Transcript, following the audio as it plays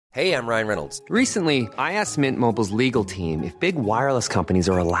Hey, I'm Ryan Reynolds. Recently, I asked Mint Mobile's legal team if big wireless companies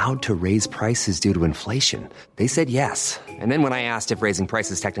are allowed to raise prices due to inflation. They said yes. And then when I asked if raising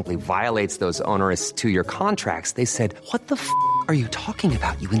prices technically violates those onerous two-year contracts, they said, "What the f*** are you talking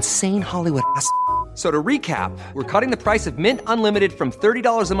about, you insane Hollywood ass?" So to recap, we're cutting the price of Mint Unlimited from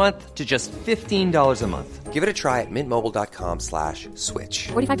 $30 a month to just $15 a month. Give it a try at mintmobile.com/switch.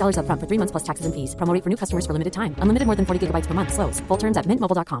 $45 up front for 3 months plus taxes and fees. Promo rate for new customers for limited time. Unlimited more than 40 gigabytes per month. Slows full terms at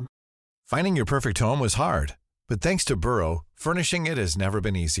mintmobile.com. Finding your perfect home was hard, but thanks to Burrow, furnishing it has never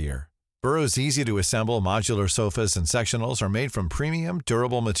been easier. Burrow's easy-to-assemble modular sofas and sectionals are made from premium,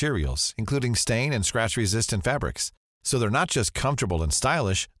 durable materials, including stain and scratch-resistant fabrics. So they're not just comfortable and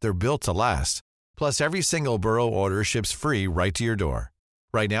stylish, they're built to last. Plus, every single Burrow order ships free right to your door.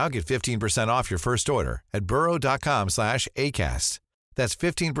 Right now, get 15% off your first order at burrow.com/ACAST. That's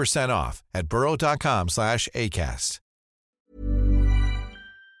 15% off at burrow.com/ACAST.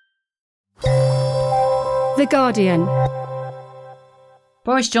 The Guardian.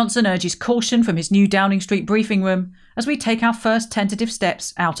 Boris Johnson urges caution from his new Downing Street briefing room as we take our first tentative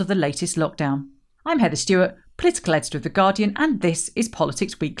steps out of the latest lockdown. I'm Heather Stewart, political editor of The Guardian, and this is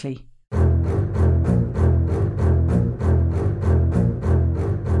Politics Weekly.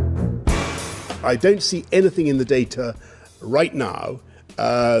 I don't see anything in the data right now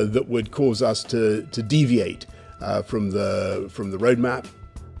that would cause us to deviate from the roadmap.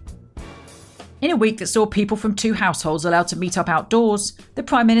 In a week that saw people from two households allowed to meet up outdoors, the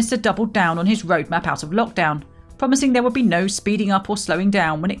Prime Minister doubled down on his roadmap out of lockdown, promising there would be no speeding up or slowing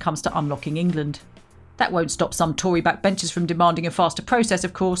down when it comes to unlocking England. That won't stop some Tory backbenchers from demanding a faster process,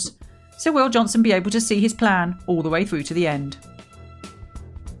 of course. So will Johnson be able to see his plan all the way through to the end?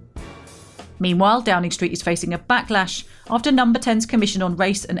 Meanwhile, Downing Street is facing a backlash after Number 10's Commission on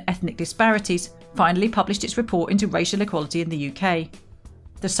Race and Ethnic Disparities finally published its report into racial equality in the UK.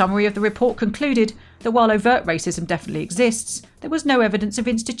 The summary of the report concluded that while overt racism definitely exists, there was no evidence of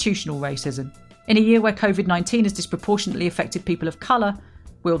institutional racism. In a year where COVID-19 has disproportionately affected people of colour,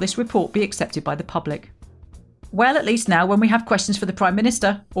 will this report be accepted by the public? Well, at least now when we have questions for the Prime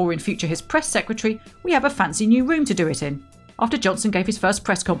Minister, or in future his press secretary, we have a fancy new room to do it in. After Johnson gave his first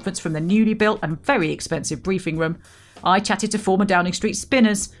press conference from the newly built and very expensive briefing room, I chatted to former Downing Street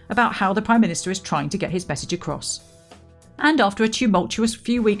spinners about how the Prime Minister is trying to get his message across. And after a tumultuous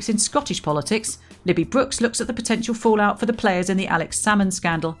few weeks in Scottish politics, Libby Brooks looks at the potential fallout for the players in the Alex Salmond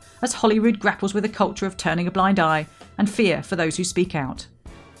scandal as Holyrood grapples with a culture of turning a blind eye and fear for those who speak out.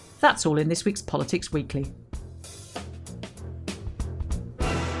 That's all in this week's Politics Weekly.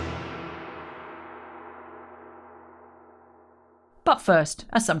 But first,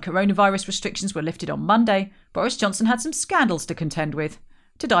 as some coronavirus restrictions were lifted on Monday, Boris Johnson had some scandals to contend with.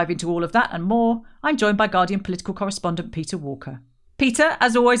 To dive into all of that and more, I'm joined by Guardian political correspondent Peter Walker. Peter,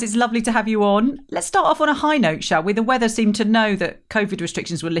 as always, it's lovely to have you on. Let's start off on a high note, shall we? The weather seemed to know that COVID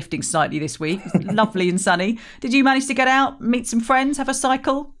restrictions were lifting slightly this week. Lovely and sunny. Did you manage to get out, meet some friends, have a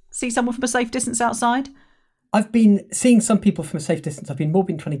cycle, see someone from a safe distance outside? I've been seeing some people from a safe distance. I've been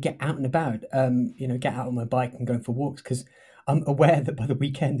trying to get out and about, get out on my bike and going for walks because I'm aware that by the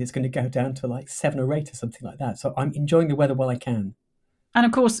weekend it's going to go down to like 7 or 8 or something like that. So I'm enjoying the weather while I can. And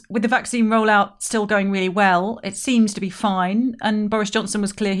of course, with the vaccine rollout still going really well, it seems to be fine. And Boris Johnson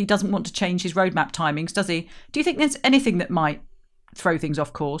was clear he doesn't want to change his roadmap timings, does he? Do you think there's anything that might throw things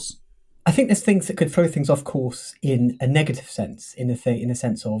off course? I think there's things that could throw things off course in a negative sense, in a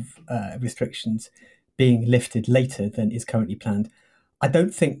sense of restrictions being lifted later than is currently planned. I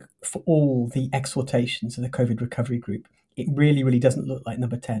don't think for all the exhortations of the COVID recovery group, it really, really doesn't look like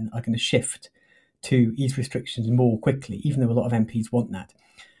Number 10 are going to shift to ease restrictions more quickly, even though a lot of MPs want that.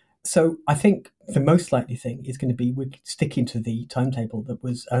 So I think the most likely thing is going to be we're sticking to the timetable that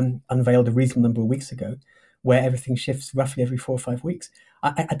was unveiled a reasonable number of weeks ago, where everything shifts roughly every 4 or 5 weeks.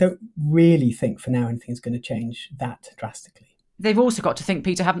 I don't really think for now anything is going to change that drastically. They've also got to think,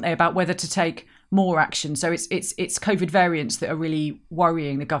 Peter, haven't they, about whether to take more action. So it's COVID variants that are really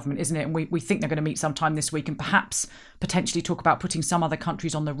worrying the government, isn't it? And we think they're going to meet sometime this week and perhaps potentially talk about putting some other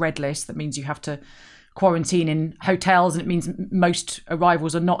countries on the red list. That means you have to quarantine in hotels and it means most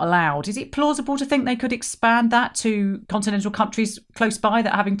arrivals are not allowed. Is it plausible to think they could expand that to continental countries close by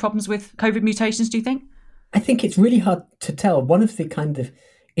that are having problems with COVID mutations, do you think? I think it's really hard to tell. One of the kind of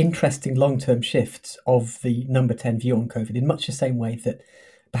interesting long-term shifts of the Number 10 view on COVID, in much the same way that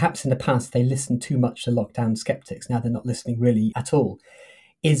perhaps in the past they listened too much to lockdown skeptics, now they're not listening really at all,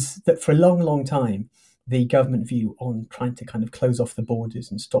 is that for a long, long time, the government view on trying to kind of close off the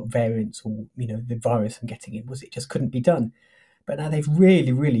borders and stop variants or, the virus from getting in was it just couldn't be done. But now they've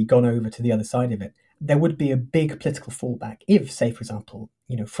really, really gone over to the other side of it. there would be a big political fallback if, say, for example,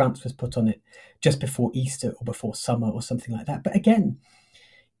 France was put on it just before Easter or before summer or something like that. But again,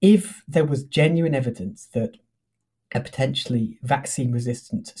 if there was genuine evidence that a potentially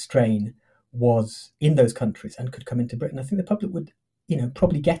vaccine-resistant strain was in those countries and could come into Britain, I think the public would,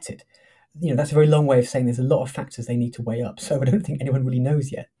 probably get it. That's a very long way of saying there's a lot of factors they need to weigh up. So I don't think anyone really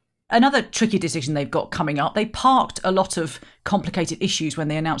knows yet. Another tricky decision they've got coming up, they parked a lot of complicated issues when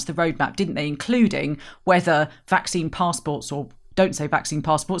they announced the roadmap, didn't they? Including whether vaccine passports, or don't say vaccine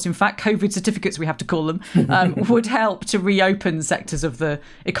passports, in fact, COVID certificates, we have to call them, would help to reopen sectors of the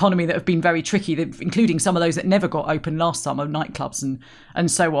economy that have been very tricky, including some of those that never got open last summer, nightclubs and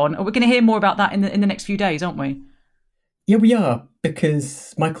so on. We're going to hear more about that in the next few days, aren't we? Yeah, we are,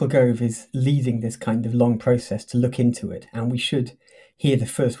 because Michael Gove is leading this kind of long process to look into it, and we should hear the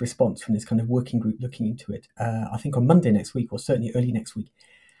first response from this kind of working group looking into it, I think on Monday next week, or certainly early next week.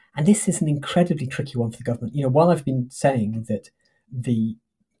 And this is an incredibly tricky one for the government. While I've been saying that the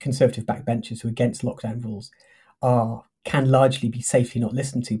Conservative backbenchers who are against lockdown rules can largely be safely not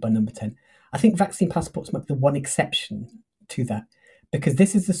listened to by Number 10, I think vaccine passports might be the one exception to that, because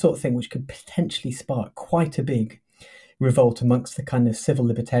this is the sort of thing which could potentially spark quite a big revolt amongst the kind of civil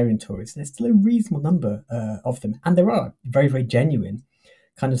libertarian Tories. There's still a reasonable number of them, and there are very, very genuine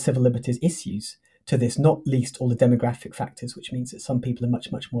kind of civil liberties issues to this, not least all the demographic factors, which means that some people are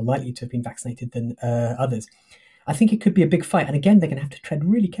much, much more likely to have been vaccinated than others. I think it could be a big fight, and again, they're going to have to tread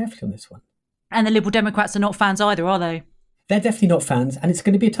really carefully on this one. And the Liberal Democrats are not fans either, are they? They're definitely not fans, and it's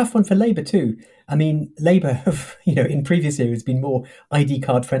going to be a tough one for Labour too. I mean, Labour have, in previous years been more ID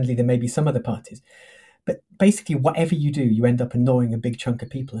card friendly than maybe some other parties. But basically, whatever you do, you end up annoying a big chunk of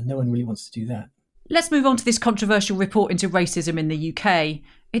people, and no one really wants to do that. Let's move on to this controversial report into racism in the UK.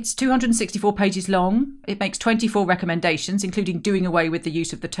 It's 264 pages long. It makes 24 recommendations, including doing away with the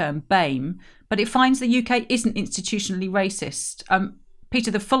use of the term BAME. But it finds the UK isn't institutionally racist.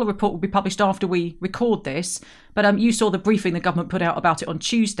 Peter, the full report will be published after we record this. But you saw the briefing the government put out about it on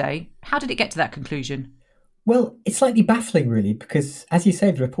Tuesday. How did it get to that conclusion? Well, it's slightly baffling, really, because, as you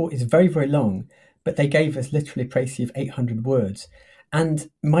say, the report is very, very long. But they gave us literally a précis of 800 words. And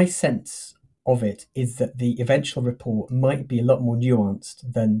my sense of it is that the eventual report might be a lot more nuanced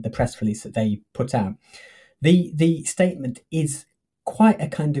than the press release that they put out. The statement is quite a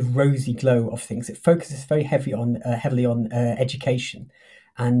kind of rosy glow of things. It focuses very heavily on education,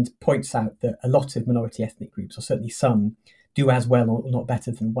 and points out that a lot of minority ethnic groups, or certainly some, do as well or not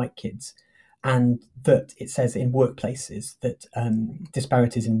better than white kids. And that it says in workplaces that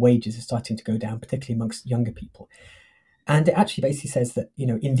disparities in wages are starting to go down, particularly amongst younger people. And it actually basically says that,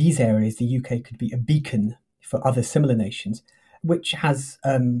 in these areas, the UK could be a beacon for other similar nations, which has,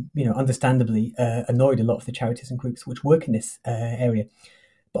 understandably annoyed a lot of the charities and groups which work in this area.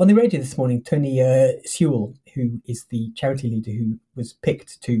 But on the radio this morning, Tony Sewell, who is the charity leader who was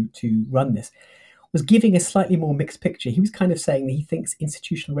picked to run this, was giving a slightly more mixed picture. He was kind of saying that he thinks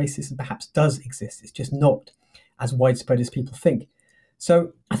institutional racism perhaps does exist. It's just not as widespread as people think.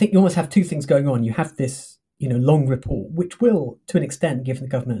 So I think you almost have two things going on. You have this, long report, which will, to an extent, give the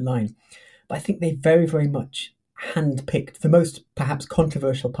government a line. But I think they very, very much handpicked the most perhaps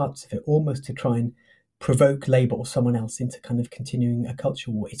controversial parts of it, almost to try and provoke Labour or someone else into kind of continuing a culture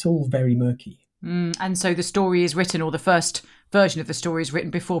war. It's all very murky. And so the story is written, or the first version of the story is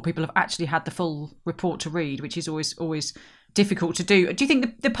written before people have actually had the full report to read, which is always difficult to do. Do you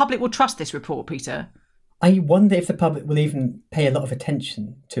think the public will trust this report, Peter? I wonder if the public will even pay a lot of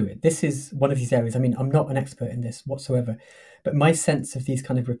attention to it. This is one of these areas. I mean, I'm not an expert in this whatsoever, but my sense of these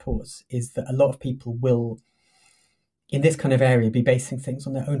kind of reports is that a lot of people will, in this kind of area, be basing things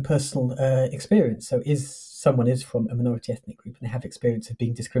on their own personal experience. So someone is from a minority ethnic group and they have experience of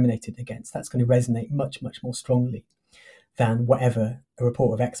being discriminated against, that's going to resonate much, much more strongly than whatever a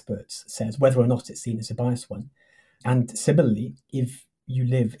report of experts says, whether or not it's seen as a biased one. And similarly, if you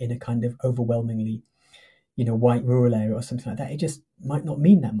live in a kind of overwhelmingly, white rural area or something like that, it just might not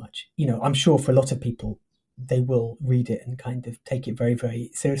mean that much. I'm sure for a lot of people, they will read it and kind of take it very,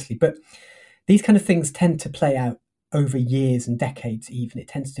 very seriously. But these kind of things tend to play out over years and decades even. It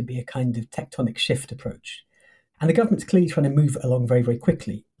tends to be a kind of tectonic shift approach. And the government's clearly trying to move along very, very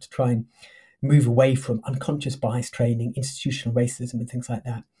quickly to try and move away from unconscious bias training, institutional racism and things like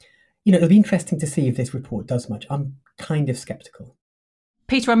that. It'll be interesting to see if this report does much. I'm kind of sceptical.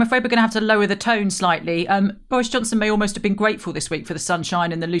 Peter, I'm afraid we're going to have to lower the tone slightly. Boris Johnson may almost have been grateful this week for the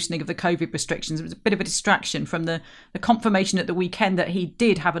sunshine and the loosening of the COVID restrictions. It was a bit of a distraction from the confirmation at the weekend that he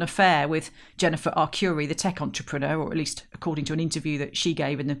did have an affair with Jennifer Arcuri, the tech entrepreneur, or at least according to an interview that she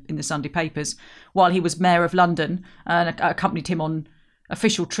gave in the Sunday papers, while he was Mayor of London and accompanied him on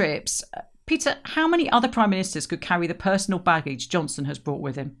official trips. Peter, how many other prime ministers could carry the personal baggage Johnson has brought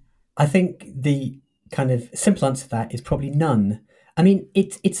with him? I think the kind of simple answer to that is probably none. I mean,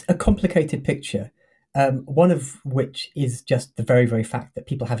 it's a complicated picture, one of which is just the very, very fact that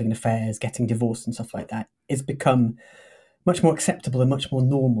people having affairs, getting divorced and stuff like that has become much more acceptable and much more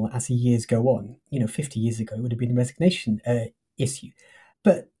normal as the years go on. 50 years ago, it would have been a resignation issue.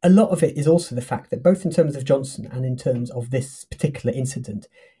 But a lot of it is also the fact that both in terms of Johnson and in terms of this particular incident,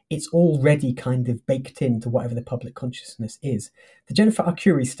 it's already kind of baked into whatever the public consciousness is. The Jennifer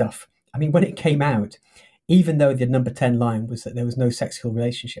Arcuri stuff, I mean, when it came out, even though the number 10 line was that there was no sexual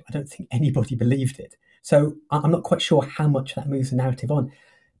relationship, I don't think anybody believed it. So I'm not quite sure how much that moves the narrative on.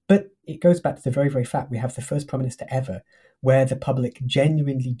 But it goes back to the very, very fact we have the first Prime Minister ever where the public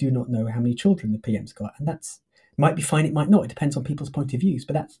genuinely do not know how many children the PM's got. And that's might be fine, it might not. It depends on people's point of views.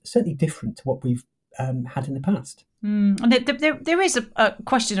 But that's certainly different to what we've had in the past. And there is a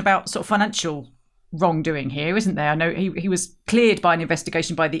question about sort of financial wrongdoing here, isn't there? I know he was cleared by an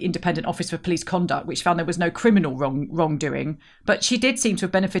investigation by the Independent Office for Police Conduct, which found there was no criminal wrongdoing. But she did seem to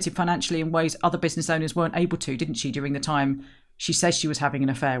have benefited financially in ways other business owners weren't able to, didn't she, during the time she says she was having an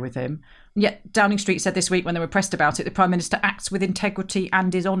affair with him. Yet Downing Street said this week when they were pressed about it, the Prime Minister acts with integrity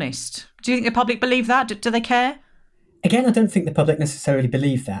and is honest. Do you think the public believe that? Do they care? Again, I don't think the public necessarily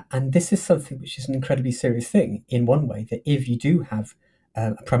believe that. And this is something which is an incredibly serious thing in one way, that if you do have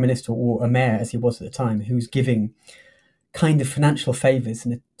a Prime Minister or a Mayor, as he was at the time, who's giving kind of financial favours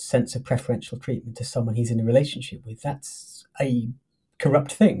and a sense of preferential treatment to someone he's in a relationship with, that's a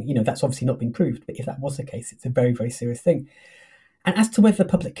corrupt thing. That's obviously not been proved. But if that was the case, it's a very, very serious thing. And as to whether the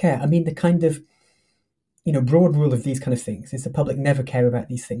public care, I mean, the kind of, broad rule of these kind of things is the public never care about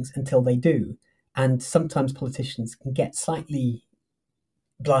these things until they do. And sometimes politicians can get slightly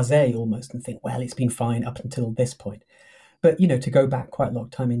blasé almost and think, well, it's been fine up until this point. But, to go back quite a long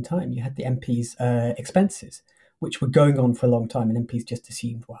time in time, you had the MPs' expenses, which were going on for a long time. And MPs just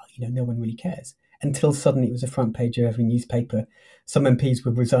assumed, well, no one really cares. Until suddenly it was the front page of every newspaper. Some MPs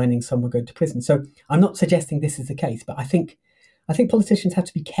were resigning, some were going to prison. So I'm not suggesting this is the case, but I think politicians have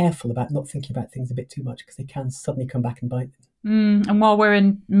to be careful about not thinking about things a bit too much because they can suddenly come back and bite them. And while we're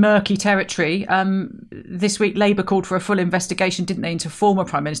in murky territory, this week Labour called for a full investigation, didn't they, into former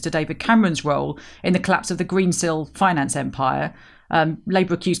Prime Minister David Cameron's role in the collapse of the Greensill finance empire.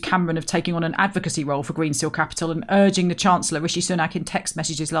 Labour accused Cameron of taking on an advocacy role for Greensill Capital and urging the Chancellor, Rishi Sunak, in text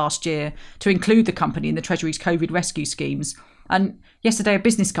messages last year to include the company in the Treasury's COVID rescue schemes. And yesterday a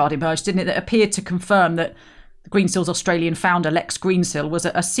business card emerged, didn't it, that appeared to confirm that Greensill's Australian founder, Lex Greensill, was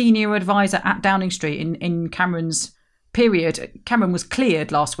a senior advisor at Downing Street in Cameron's period. Cameron was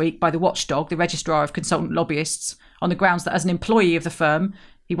cleared last week by the Watchdog, the registrar of consultant lobbyists, on the grounds that as an employee of the firm,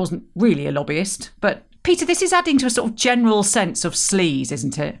 he wasn't really a lobbyist. But Peter, this is adding to a sort of general sense of sleaze,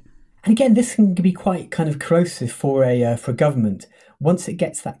 isn't it? And again, this can be quite kind of corrosive for a government. Once it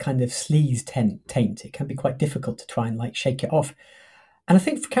gets that kind of sleaze taint, it can be quite difficult to try and shake it off. And I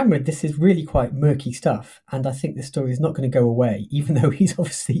think for Cameron, this is really quite murky stuff. And I think this story is not going to go away, even though he's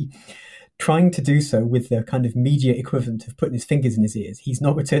obviously trying to do so with the kind of media equivalent of putting his fingers in his ears. He's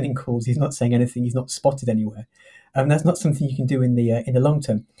not returning calls. He's not saying anything. He's not spotted anywhere. That's not something you can do in the long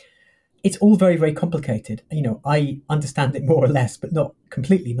term. It's all very, very complicated. I understand it more or less, but not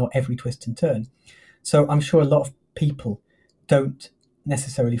completely, not every twist and turn. So I'm sure a lot of people don't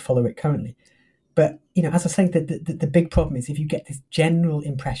necessarily follow it currently. But, as I was saying, the big problem is if you get this general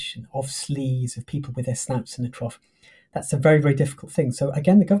impression of sleaze, of people with their snouts in a trough, that's a very, very difficult thing. So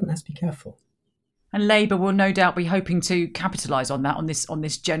again, the government has to be careful. And Labour will no doubt be hoping to capitalise on that, on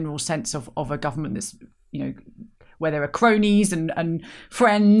this general sense of a government that's, where there are cronies and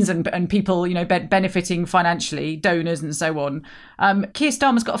friends and people, benefiting financially, donors and so on. Keir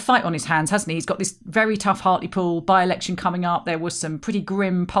Starmer's got a fight on his hands, hasn't he? He's got this very tough Hartlepool by-election coming up. There was some pretty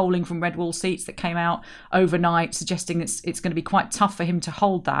grim polling from Red Wall seats that came out overnight, suggesting it's going to be quite tough for him to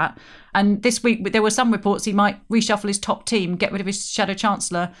hold that. And this week, there were some reports he might reshuffle his top team, get rid of his shadow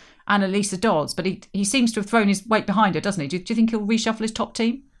chancellor, Annalisa Dodds. But he seems to have thrown his weight behind her, doesn't he? Do you think he'll reshuffle his top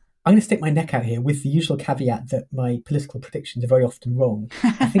team? I'm going to stick my neck out here with the usual caveat that my political predictions are very often wrong.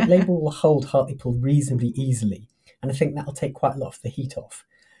 I think Labour will hold Hartlepool reasonably easily, and I think that'll take quite a lot of the heat off.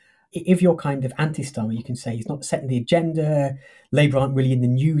 If you're kind of anti-Starmer, you can say he's not setting the agenda, Labour aren't really in the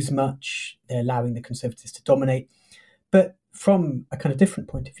news much, they're allowing the Conservatives to dominate. But from a kind of different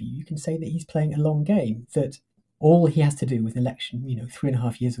point of view, you can say that he's playing a long game, that all he has to do with an election,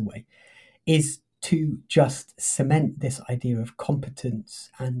 3.5 years away, is to just cement this idea of competence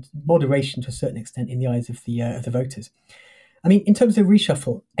and moderation to a certain extent in the eyes of the voters. I mean, in terms of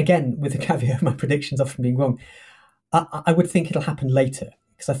reshuffle, again, with the caveat of my predictions often being wrong, I would think it'll happen later.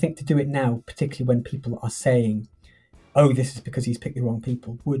 Because I think to do it now, particularly when people are saying, oh, this is because he's picked the wrong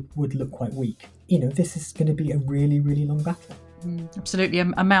people, would look quite weak. This is going to be a really, really long battle. Absolutely,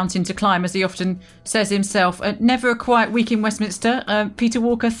 a mountain to climb, as he often says himself. Never a quiet week in Westminster. Peter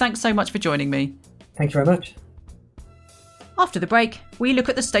Walker, thanks so much for joining me. Thank you very much. After the break, we look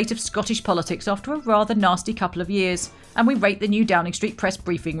at the state of Scottish politics after a rather nasty couple of years, and we rate the new Downing Street press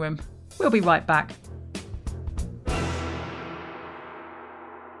briefing room. We'll be right back.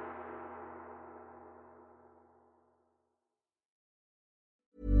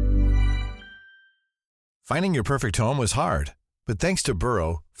 Finding your perfect home was hard, but thanks to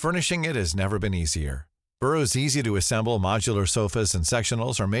Burrow, furnishing it has never been easier. Burrow's easy-to-assemble modular sofas and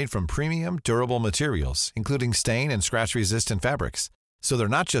sectionals are made from premium, durable materials, including stain and scratch-resistant fabrics. So they're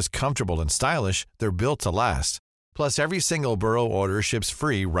not just comfortable and stylish, they're built to last. Plus, every single Burrow order ships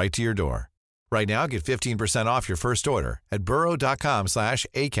free right to your door. Right now, get 15% off your first order at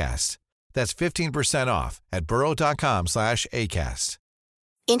burrow.com/ACAST. That's 15% off at burrow.com/ACAST.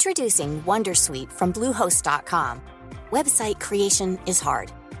 Introducing Wondersuite from Bluehost.com. Website creation is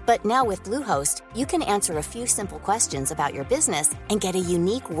hard, but now with Bluehost, you can answer a few simple questions about your business and get a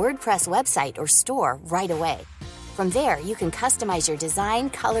unique WordPress website or store right away. From there, you can customize your design,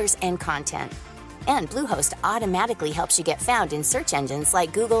 colors, and content. And Bluehost automatically helps you get found in search engines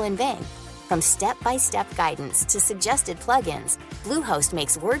like Google and Bing. From step-by-step guidance to suggested plugins, Bluehost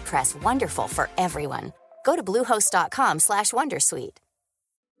makes WordPress wonderful for everyone. Go to bluehost.com/wondersuite.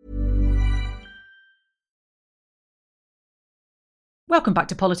 Welcome back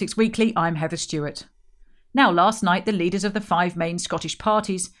to Politics Weekly. I'm Heather Stewart. Now, last night, the leaders of the 5 main Scottish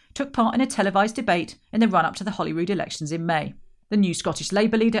parties took part in a televised debate in the run-up to the Holyrood elections in May. The new Scottish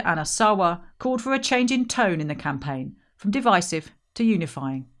Labour leader, Anas Sarwar, called for a change in tone in the campaign, from divisive to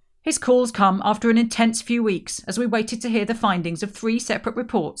unifying. His calls come after an intense few weeks as we waited to hear the findings of 3 separate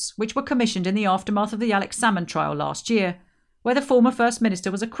reports which were commissioned in the aftermath of the Alex Salmond trial last year, where the former First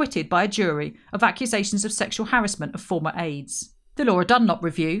Minister was acquitted by a jury of accusations of sexual harassment of former aides. The Laura Dunlop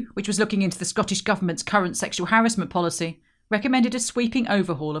Review, which was looking into the Scottish Government's current sexual harassment policy, recommended a sweeping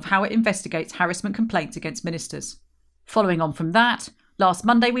overhaul of how it investigates harassment complaints against ministers. Following on from that, last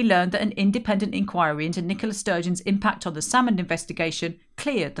Monday we learned that an independent inquiry into Nicola Sturgeon's impact on the Salmond investigation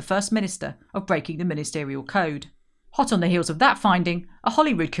cleared the First Minister of breaking the ministerial code. Hot on the heels of that finding, a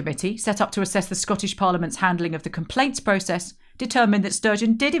Holyrood committee set up to assess the Scottish Parliament's handling of the complaints process determined that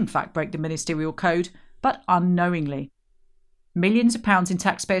Sturgeon did in fact break the ministerial code, but unknowingly. Millions of pounds in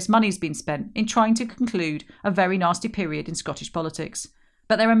taxpayers' money has been spent in trying to conclude a very nasty period in Scottish politics.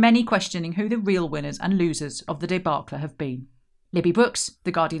 But there are many questioning who the real winners and losers of the debacle have been. Libby Brooks,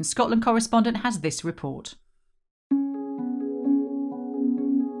 The Guardian Scotland correspondent, has this report.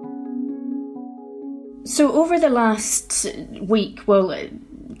 So over the last week, a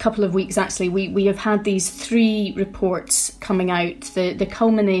couple of weeks actually, we have had these 3 reports coming out, the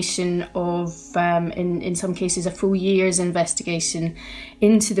culmination of, in some cases, a full year's investigation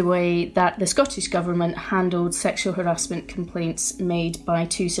into the way that the Scottish Government handled sexual harassment complaints made by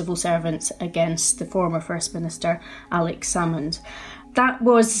 2 civil servants against the former First Minister, Alex Salmond. That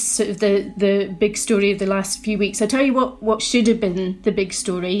was sort of the big story of the last few weeks. I tell you what should have been the big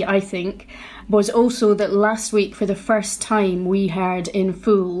story, I think, was also that last week, for the first time, we heard in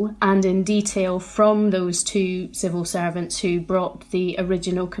full and in detail from those 2 civil servants who brought the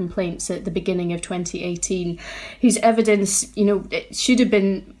original complaints at the beginning of 2018, whose evidence, it should have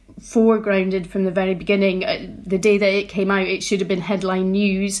been foregrounded from the very beginning. The day that it came out, it should have been headline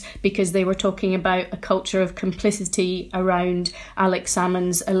news because they were talking about a culture of complicity around Alex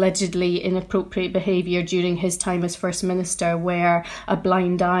Salmond's allegedly inappropriate behaviour during his time as First Minister, where a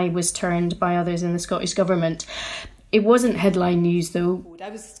blind eye was turned by others in the Scottish Government. It wasn't headline news, though.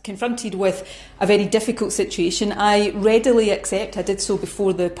 I was confronted with a very difficult situation. I readily accept, I did so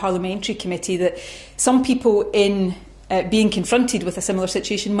before the Parliamentary Committee, that some people in being confronted with a similar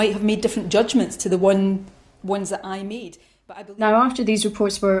situation might have made different judgments to the ones that I made. But I believe... Now, after these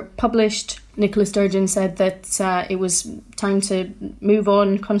reports were published, Nicola Sturgeon said that it was time to move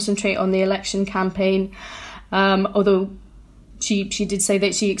on, concentrate on the election campaign, although she did say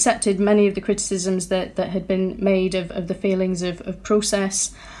that she accepted many of the criticisms that had been made of the failings of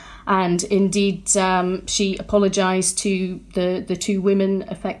process. And indeed, she apologised to the 2 women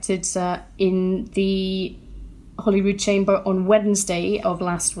affected in the Holyrood Chamber on Wednesday of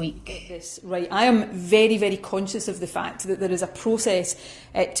last week. Yes, right. I am very, very conscious of the fact that there is a process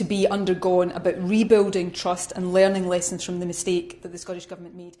to be undergone about rebuilding trust and learning lessons from the mistake that the Scottish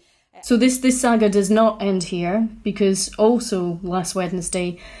Government made. So this saga does not end here, because also last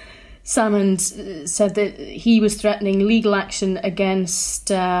Wednesday, Salmond said that he was threatening legal action against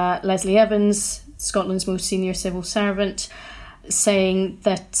Leslie Evans, Scotland's most senior civil servant, saying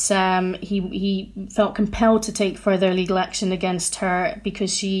that he felt compelled to take further legal action against her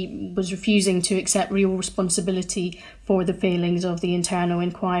because she was refusing to accept real responsibility for the failings of the internal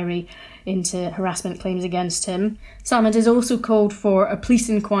inquiry into harassment claims against him. Salmond has also called for a police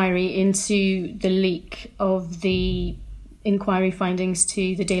inquiry into the leak of the inquiry findings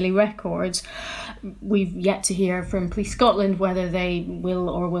to the Daily Record. We've yet to hear from Police Scotland whether they will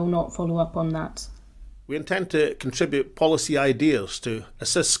or will not follow up on that. We intend to contribute policy ideas to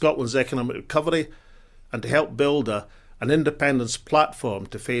assist Scotland's economic recovery and to help build an independence platform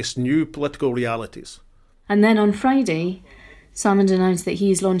to face new political realities. And then on Friday, Salmond announced that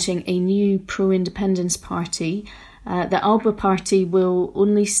he is launching a new pro-independence party. The Alba Party will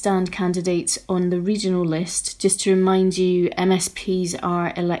only stand candidates on the regional list. Just to remind you, MSPs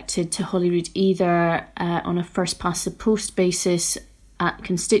are elected to Holyrood either on a first-past-the-post basis at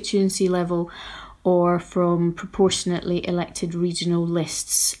constituency level or from proportionately elected regional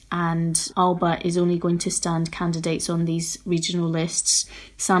lists, and Alba is only going to stand candidates on these regional lists.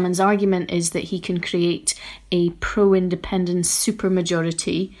 Salmond's argument is that he can create a pro-independence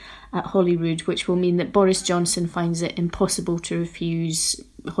supermajority at Holyrood, which will mean that Boris Johnson finds it impossible to refuse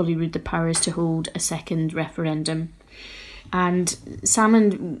Holyrood the powers to hold a second referendum. And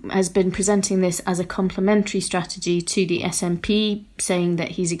Salmond has been presenting this as a complementary strategy to the SNP, saying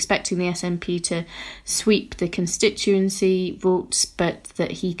that he's expecting the SNP to sweep the constituency votes, but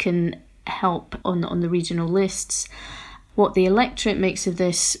that he can help on the regional lists. What the electorate makes of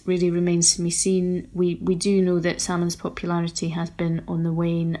this really remains to be seen. We do know that Salmond's popularity has been on the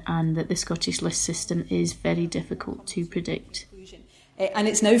wane and that the Scottish list system is very difficult to predict. And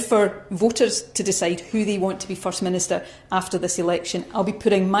it's now for voters to decide who they want to be First Minister after this election. I'll be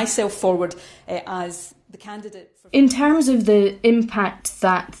putting myself forward as the candidate. In terms of the impact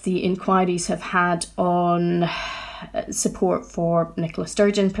that the inquiries have had on support for Nicola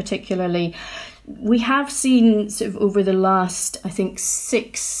Sturgeon particularly, we have seen sort of over the last, I think,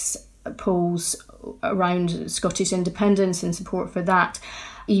 6 polls around Scottish independence and support for that,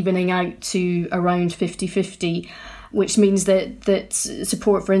 evening out to around 50-50. Which means that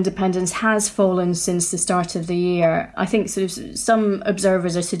support for independence has fallen since the start of the year. I think sort of some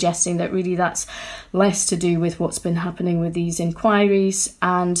observers are suggesting that really that's less to do with what's been happening with these inquiries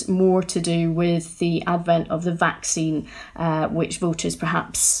and more to do with the advent of the vaccine, which voters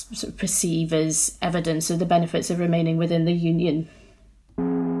perhaps sort of perceive as evidence of the benefits of remaining within the union.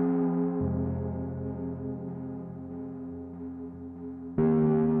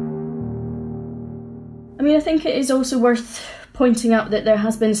 I mean, I think it is also worth pointing out that there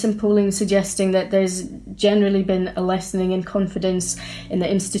has been some polling suggesting that there's generally been a lessening in confidence in the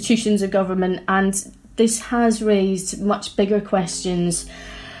institutions of government, and this has raised much bigger questions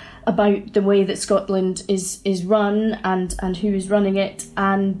about the way that Scotland is run and who is running it.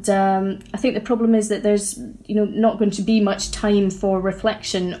 And I think the problem is that there's not going to be much time for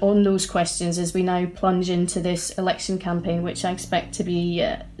reflection on those questions as we now plunge into this election campaign, which I expect to be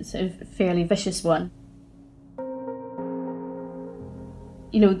a sort of fairly vicious one.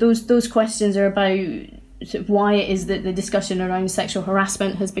 Those questions are about sort of why it is that the discussion around sexual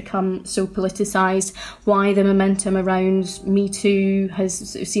harassment has become so politicised, why the momentum around Me Too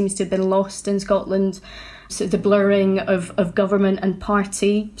seems to have been lost in Scotland, sort of the blurring of government and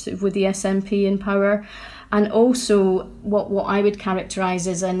party, sort of with the SNP in power, and also what I would characterise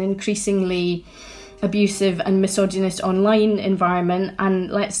as an increasingly abusive and misogynist online environment,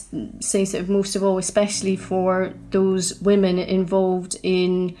 and let's say sort of most of all especially for those women involved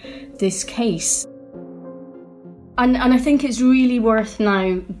in this case. And I think it's really worth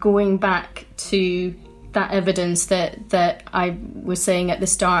now going back to that evidence that I was saying at the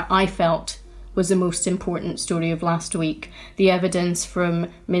start I felt was the most important story of last week. The evidence from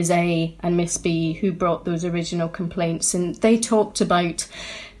Ms A and Miss B, who brought those original complaints, and they talked about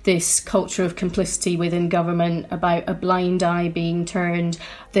this culture of complicity within government, about a blind eye being turned.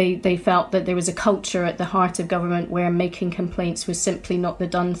 They felt that there was a culture at the heart of government where making complaints was simply not the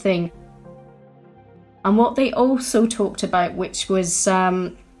done thing. And what they also talked about, which was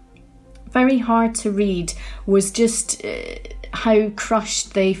very hard to read, was just how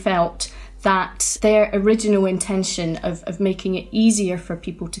crushed they felt that their original intention of making it easier for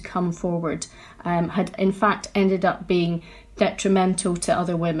people to come forward had in fact ended up being detrimental to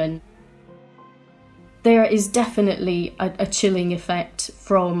other women. There is definitely a chilling effect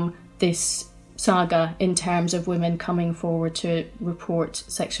from this saga in terms of women coming forward to report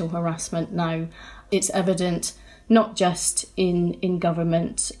sexual harassment now. It's evident not just in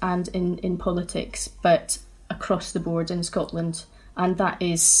government and in politics, but across the board in Scotland. And that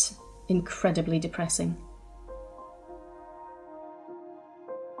is incredibly depressing.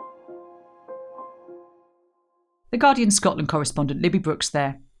 The Guardian Scotland correspondent Libby Brooks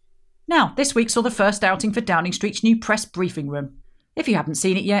there. Now, this week saw the first outing for Downing Street's new press briefing room. If you haven't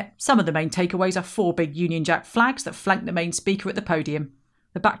seen it yet, some of the main takeaways are 4 big Union Jack flags that flank the main speaker at the podium.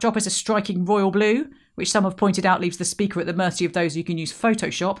 The backdrop is a striking royal blue, which some have pointed out leaves the speaker at the mercy of those who can use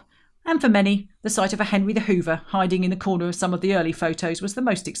Photoshop. And for many, the sight of a Henry the Hoover hiding in the corner of some of the early photos was the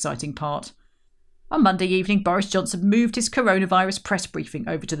most exciting part. On Monday evening, Boris Johnson moved his coronavirus press briefing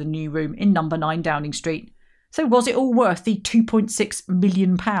over to the new room in number 9 Downing Street. So was it all worth the £2.6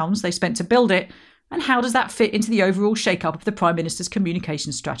 million they spent to build it? And how does that fit into the overall shake-up of the Prime Minister's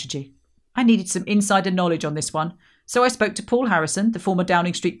communications strategy? I needed some insider knowledge on this one, so I spoke to Paul Harrison, the former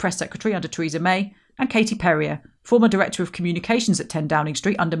Downing Street press secretary under Theresa May, and Katie Perrier, former director of communications at 10 Downing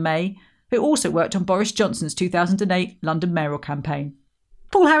Street under May, who also worked on Boris Johnson's 2008 London mayoral campaign.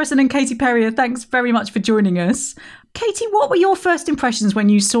 Paul Harrison and Katie Perrier, thanks very much for joining us. Katie, what were your first impressions when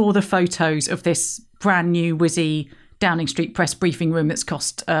you saw the photos of this brand new whizzy Downing Street press briefing room that's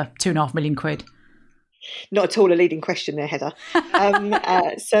cost £2.5 million? Not at all a leading question there, Heather.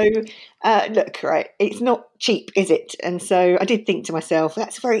 Look, right, it's not cheap, is it? And so I did think to myself,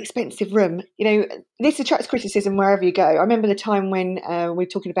 that's a very expensive room. You know, this attracts criticism wherever you go. I remember the time when we were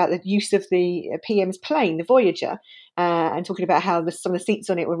talking about the use of the PM's plane, the Voyager, and talking about how some of the seats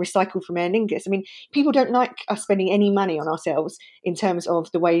on it were recycled from Aer Lingus. I mean, people don't like us spending any money on ourselves in terms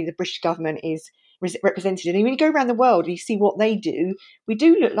of the way the British government is represented. And when you go around the world and you see what they do, we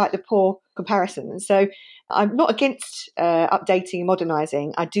do look like the poor comparison. And so I'm not against updating and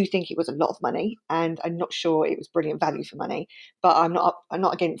modernising. I do think it was a lot of money, and I'm not sure it was brilliant value for money, but I'm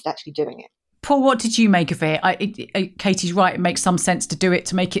not against actually doing it. Paul, what did you make of it? Katie's right, it makes some sense to do it,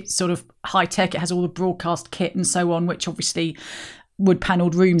 to make it sort of high-tech. It has all the broadcast kit and so on, which obviously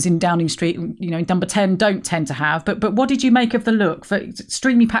wood-panelled rooms in Downing Street, you know, number 10 don't tend to have. But what did you make of the look? It's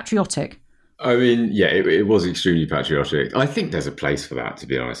extremely patriotic. I mean, yeah, it was extremely patriotic. I think there's a place for that, to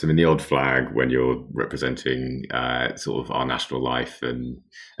be honest. I mean, the odd flag when you're representing sort of our national life and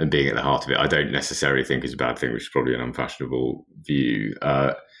being at the heart of it, I don't necessarily think is a bad thing, which is probably an unfashionable view.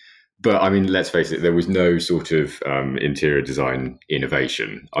 But I mean, let's face it, there was no sort of interior design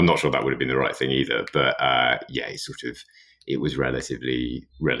innovation. I'm not sure that would have been the right thing either. But it was relatively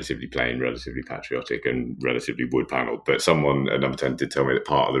plain, relatively patriotic, and relatively wood panelled. But someone at number 10 did tell me that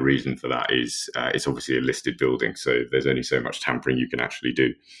part of the reason for that is it's obviously a listed building, so there's only so much tampering you can actually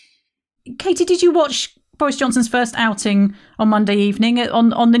do. Katie, did you watch Boris Johnson's first outing on Monday evening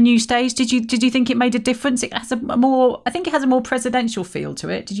on the new stage? Did you think it made a difference? I think it has a more presidential feel to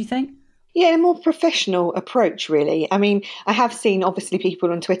it. Did you think? Yeah, a more professional approach, really. I mean, I have seen, obviously,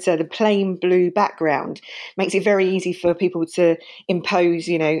 people on Twitter, the plain blue background makes it very easy for people to impose,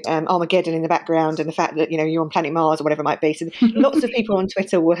 Armageddon in the background and the fact that, you're on planet Mars or whatever it might be. So lots of people on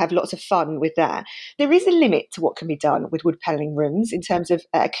Twitter will have lots of fun with that. There is a limit to what can be done with wood panelling rooms in terms of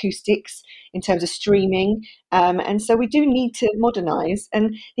acoustics, in terms of streaming. And so we do need to modernise.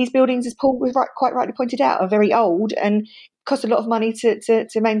 And these buildings, as Paul quite rightly pointed out, are very old and cost a lot of money to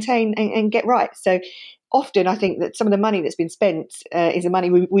maintain and get right. So often I think that some of the money that's been spent is the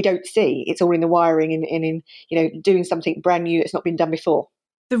money we don't see. It's all in the wiring and in doing something brand new that's not been done before.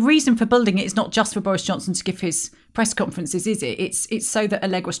 The reason for building it is not just for Boris Johnson to give his press conferences, is it? It's so that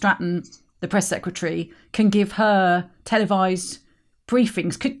Allegra Stratton, the press secretary, can give her televised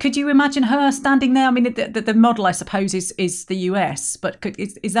briefings. Could you imagine her standing there? I mean, the model, I suppose, is the US, but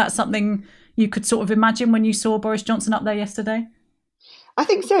is that something you could sort of imagine when you saw Boris Johnson up there yesterday? I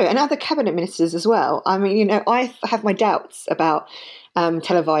think so, and other cabinet ministers as well. I mean, I have my doubts about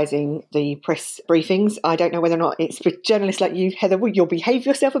televising the press briefings. I don't know whether or not it's for journalists like you, Heather, you'll behave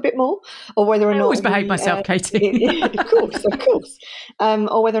yourself a bit more, or whether or not... I always behave myself, Katie. Of course.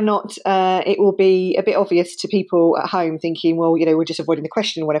 Or whether or not it will be a bit obvious to people at home thinking, well, we're just avoiding the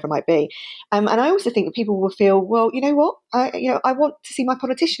question or whatever it might be. And I also think that people will feel, well, you know what? I want to see my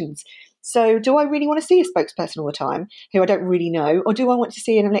politicians. So do I really want to see a spokesperson all the time who I don't really know, or do I want to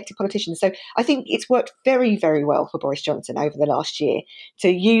see an elected politician? So I think it's worked very, very well for Boris Johnson over the last year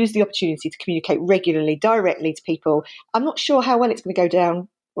to use the opportunity to communicate regularly, directly to people. I'm not sure how well it's going to go down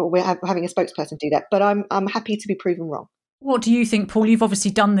we're having a spokesperson do that, but I'm happy to be proven wrong. What do you think, Paul? You've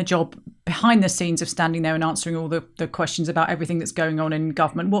obviously done the job behind the scenes of standing there and answering all the questions about everything that's going on in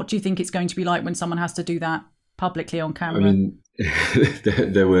government. What do you think it's going to be like when someone has to do that publicly on camera? I mean,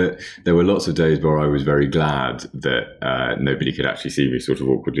 there were lots of days where I was very glad that nobody could actually see me sort of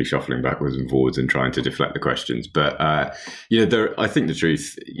awkwardly shuffling backwards and forwards and trying to deflect the questions. But I think the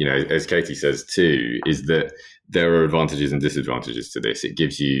truth, as Katie says too, is that there are advantages and disadvantages to this. It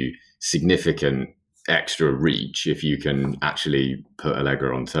gives you significant extra reach if you can actually put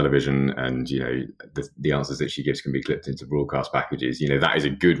Allegra on television, and the answers that she gives can be clipped into broadcast packages. That is a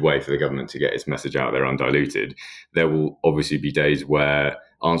good way for the government to get its message out there undiluted. There will obviously be days where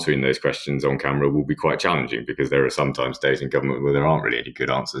answering those questions on camera will be quite challenging, because there are sometimes days in government where there aren't really any good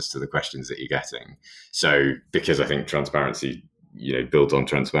answers to the questions that you're getting. So because I think transparency, built on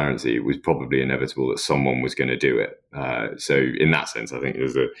transparency, it was probably inevitable that someone was going to do it. So in that sense, I think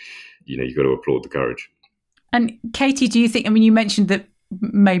there's you've got to applaud the courage. And Katie, do you think, you mentioned that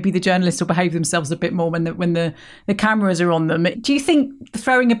maybe the journalists will behave themselves a bit more when the cameras are on them. Do you think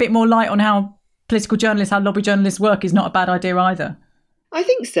throwing a bit more light on how political journalists, how lobby journalists work is not a bad idea either? I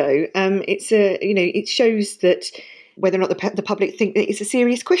think so. It shows that whether or not the public think that it's a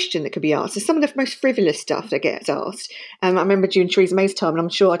serious question that could be asked. So some of the most frivolous stuff that gets asked. I remember during Theresa May's time,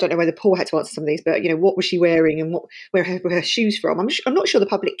 and I don't know whether Paul had to answer some of these, but what was she wearing and where were her shoes from? I'm not sure the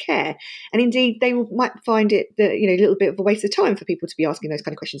public care, and indeed they might find it a little bit of a waste of time for people to be asking those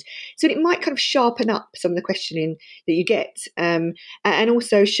kind of questions. So it might kind of sharpen up some of the questioning that you get, and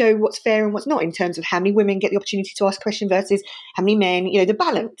also show what's fair and what's not in terms of how many women get the opportunity to ask a question versus how many men. The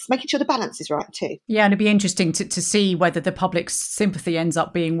balance, making sure the balance is right too. Yeah, and it'd be interesting to see whether the public's sympathy ends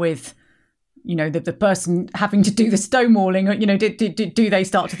up being with, the person having to do the stonewalling. Do they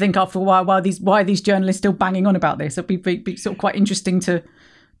start to think after a while, why are these journalists still banging on about this? It'd be sort of quite interesting to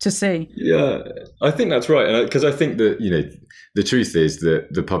see. Yeah, I think that's right, because I think that the truth is that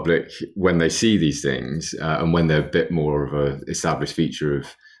the public, when they see these things and when they're a bit more of an established feature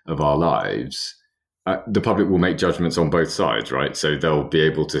of our lives, the public will make judgments on both sides, right? So they'll be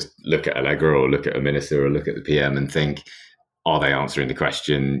able to look at Allegra or look at a minister or look at the PM and think, are they answering the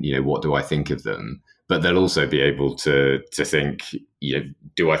question? What do I think of them? But they'll also be able to think,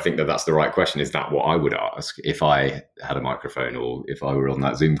 do I think that that's the right question? Is that what I would ask if I had a microphone or if I were on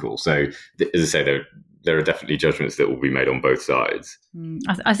that Zoom call? So as I say, there are definitely judgments that will be made on both sides.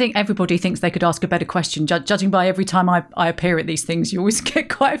 I think everybody thinks they could ask a better question. Judging by every time I appear at these things, you always get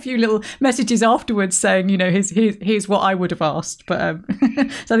quite a few little messages afterwards saying, here's what I would have asked. But so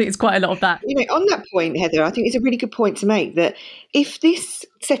I think it's quite a lot of that. On that point, Heather, I think it's a really good point to make that if this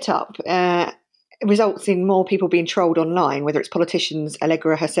setup results in more people being trolled online, whether it's politicians,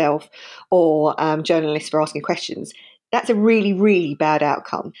 Allegra herself, or journalists for asking questions, that's a really, really bad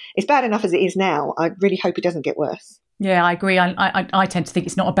outcome. It's bad enough as it is now. I really hope it doesn't get worse. Yeah, I agree. I tend to think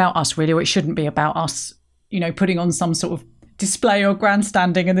it's not about us, really, or it shouldn't be about us, putting on some sort of display or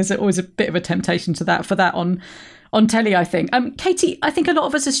grandstanding. And there's always a bit of a temptation for that on telly, I think. Katie, I think a lot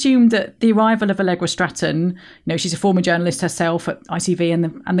of us assumed that the arrival of Allegra Stratton, she's a former journalist herself at ITV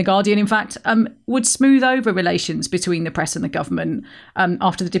and the Guardian, in fact, would smooth over relations between the press and the government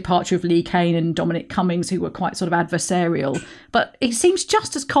after the departure of Lee Cain and Dominic Cummings, who were quite sort of adversarial. But it seems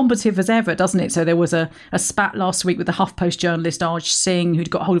just as combative as ever, doesn't it? So there was a spat last week with the HuffPost journalist Arj Singh, who'd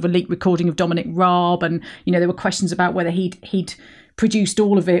got hold of a leaked recording of Dominic Raab, and there were questions about whether he'd produced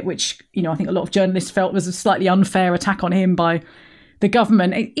all of it, which I think a lot of journalists felt was a slightly unfair attack on him by the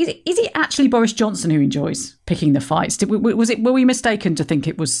government. Is it actually Boris Johnson who enjoys picking the fights? Were we mistaken to think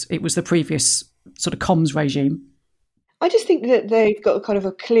it was the previous sort of comms regime? I just think that they've got a kind of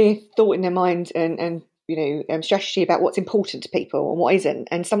a clear thought in their mind and strategy about what's important to people and what isn't.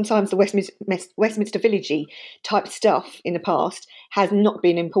 And sometimes the Westminster Villagey type stuff in the past has not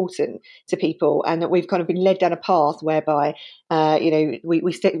been important to people, and that we've kind of been led down a path whereby,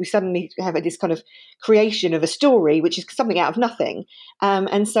 we suddenly have this kind of creation of a story, which is something out of nothing.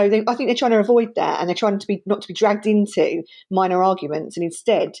 And so I think they're trying to avoid that, and they're trying to not to be dragged into minor arguments, and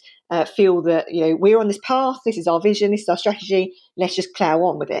instead feel that, we're on this path, this is our vision, this is our strategy, let's just plough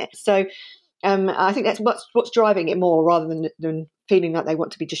on with it. So I think that's what's driving it more, rather than feeling like they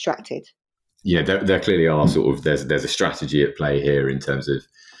want to be distracted. Yeah, there clearly are sort of there's a strategy at play here in terms of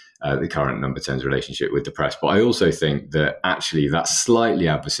the current Number 10's relationship with the press. But I also think that actually that slightly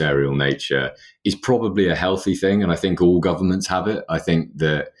adversarial nature is probably a healthy thing, and I think all governments have it. I think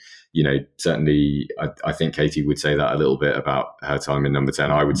that certainly I think Katie would say that a little bit about her time in Number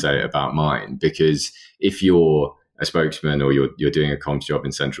 10. I would say it about mine, because if you're a spokesman or you're doing a comms job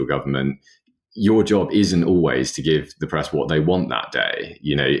in central government, your job isn't always to give the press what they want that day.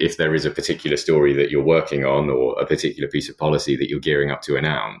 If there is a particular story that you're working on or a particular piece of policy that you're gearing up to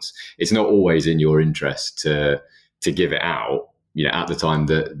announce, it's not always in your interest to give it out, at the time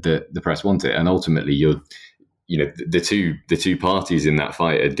that the press want it. And ultimately, the two parties in that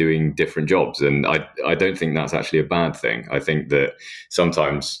fight are doing different jobs, and I don't think that's actually a bad thing. I think that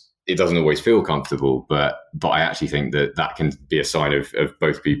sometimes it doesn't always feel comfortable, but I actually think that can be a sign of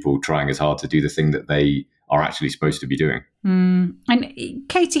both people trying as hard to do the thing that they are actually supposed to be doing. And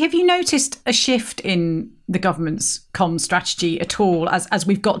Katie, have you noticed a shift in the government's comms strategy at all as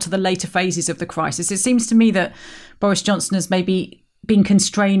we've got to the later phases of the crisis? It seems to me that Boris Johnson has maybe been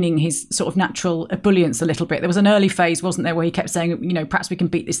constraining his sort of natural ebullience a little bit. There was an early phase, wasn't there, where he kept saying, perhaps we can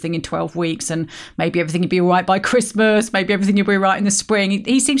beat this thing in 12 weeks and maybe everything will be all right by Christmas, maybe everything will be all right in the spring.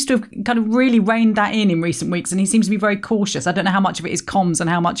 He seems to have kind of really reined that in recent weeks, and he seems to be very cautious. I don't know how much of it is comms and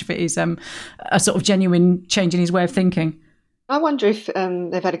how much of it is a sort of genuine change in his way of thinking. I wonder if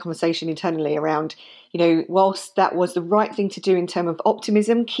they've had a conversation internally around, whilst that was the right thing to do in terms of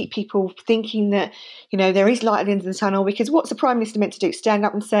optimism, keep people thinking that, there is light at the end of the tunnel, because what's the Prime Minister meant to do? Stand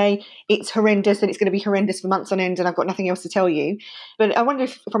up and say it's horrendous and it's going to be horrendous for months on end and I've got nothing else to tell you. But I wonder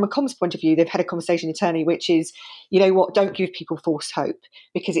if from a comms point of view, they've had a conversation internally, which is, don't give people false hope,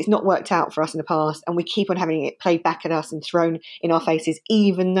 because it's not worked out for us in the past and we keep on having it played back at us and thrown in our faces,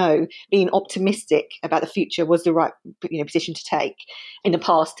 even though being optimistic about the future was the right position to take. In the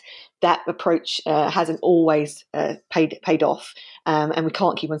past, that approach hasn't always paid off. And we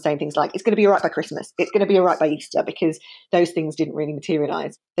can't keep on saying things like, it's going to be all right by Christmas, it's going to be all right by Easter, because those things didn't really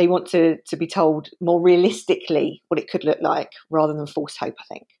materialise. They want to be told more realistically what it could look like rather than false hope,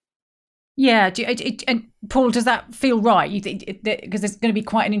 I think. Yeah. And Paul, does that feel right? Because there's going to be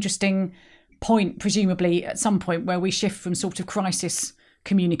quite an interesting point, presumably, at some point where we shift from sort of crisis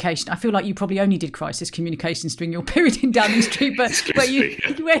communication. I feel like you probably only did crisis communications during your period in Downing Street, but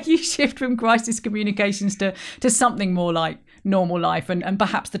where you shift from crisis communications to something more like normal life, and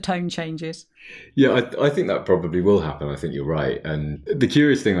perhaps the tone changes. Yeah, I think that probably will happen. I think you're right. And the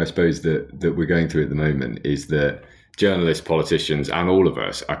curious thing, I suppose, that we're going through at the moment is that journalists, politicians, and all of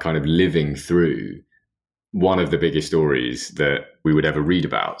us are kind of living through one of the biggest stories that we would ever read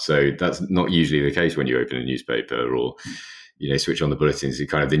about. So that's not usually the case when you open a newspaper or switch on the bulletins.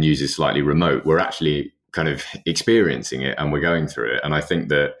 The news is slightly remote. We're actually kind of experiencing it and we're going through it. And I think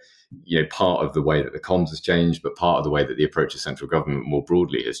that, part of the way that the comms has changed, but part of the way that the approach of central government more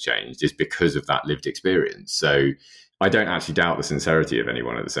broadly has changed is because of that lived experience. So I don't actually doubt the sincerity of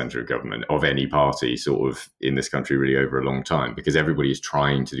anyone at the centre of government, of any party sort of in this country really over a long time, because everybody is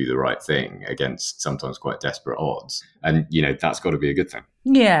trying to do the right thing against sometimes quite desperate odds. And, that's got to be a good thing.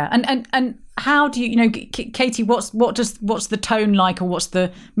 Yeah. And how do you, Katie, what's the tone like, or what's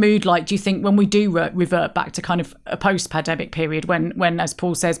the mood like, do you think, when we do revert back to kind of a post-pandemic period when, as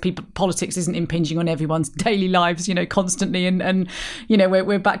Paul says, politics isn't impinging on everyone's daily lives, constantly, and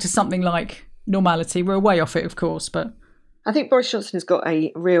we're back to something like normality? We're way off it, of course, but I think Boris Johnson has got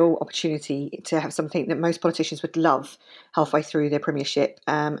a real opportunity to have something that most politicians would love halfway through their premiership,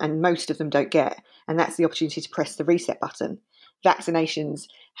 and most of them don't get, and that's the opportunity to press the reset button. Vaccinations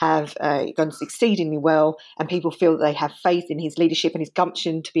have gone exceedingly well, and people feel that they have faith in his leadership and his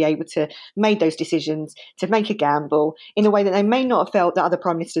gumption to be able to make those decisions, to make a gamble in a way that they may not have felt that other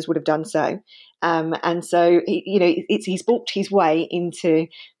prime ministers would have done so. And so, he's walked his way into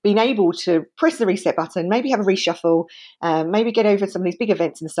being able to press the reset button, maybe have a reshuffle, maybe get over some of these big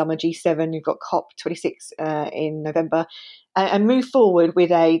events in the summer, G7, you've got COP26 in November, and move forward with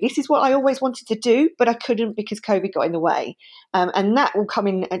this is what I always wanted to do, but I couldn't because COVID got in the way. And that will come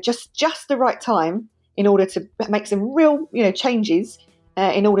in at just the right time in order to make some real, changes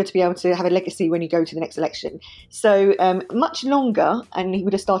in order to be able to have a legacy when you go to the next election. So much longer, and he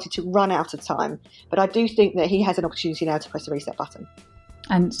would have started to run out of time. But I do think that he has an opportunity now to press the reset button.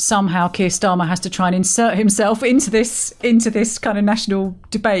 And somehow Keir Starmer has to try and insert himself into this kind of national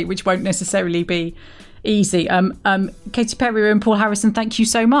debate, which won't necessarily be easy. Katie Perrier and Paul Harrison, thank you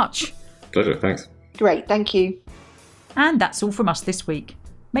so much. Pleasure, thanks. Great, thank you. And that's all from us this week.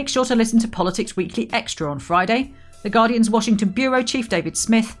 Make sure to listen to Politics Weekly Extra on Friday. The Guardian's Washington Bureau Chief David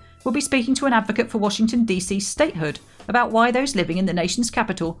Smith will be speaking to an advocate for Washington DC's statehood about why those living in the nation's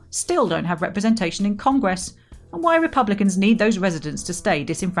capital still don't have representation in Congress, and why Republicans need those residents to stay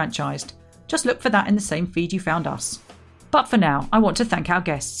disenfranchised. Just look for that in the same feed you found us. But for now, I want to thank our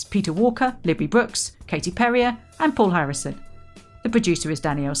guests, Peter Walker, Libby Brooks, Katie Perrier and Paul Harrison. The producer is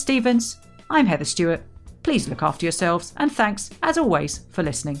Danielle Stevens. I'm Heather Stewart. Please look after yourselves, and thanks, as always, for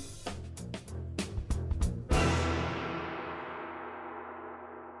listening.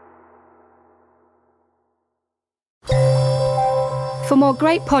 For more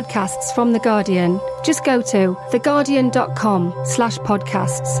great podcasts from The Guardian, just go to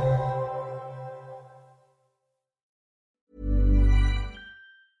theguardian.com/podcasts.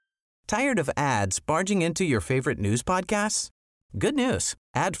 Tired of ads barging into your favorite news podcasts? Good news.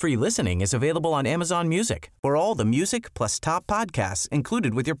 Ad-free listening is available on Amazon Music for all the music plus top podcasts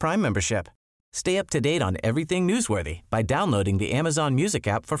included with your Prime membership. Stay up to date on everything newsworthy by downloading the Amazon Music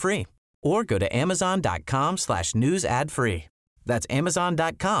app for free or go to amazon.com/news ad free. That's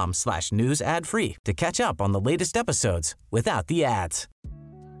amazon.com/news ad free to catch up on the latest episodes without the ads.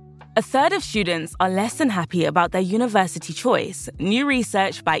 A third of students are less than happy about their university choice, new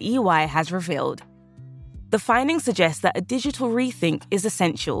research by EY has revealed. The findings suggest that a digital rethink is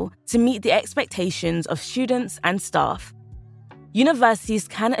essential to meet the expectations of students and staff. Universities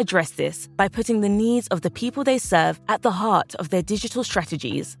can address this by putting the needs of the people they serve at the heart of their digital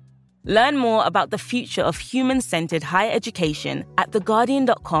strategies. Learn more about the future of human-centered higher education at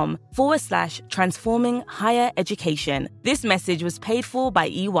theguardian.com/transforming higher education. This message was paid for by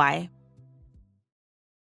EY.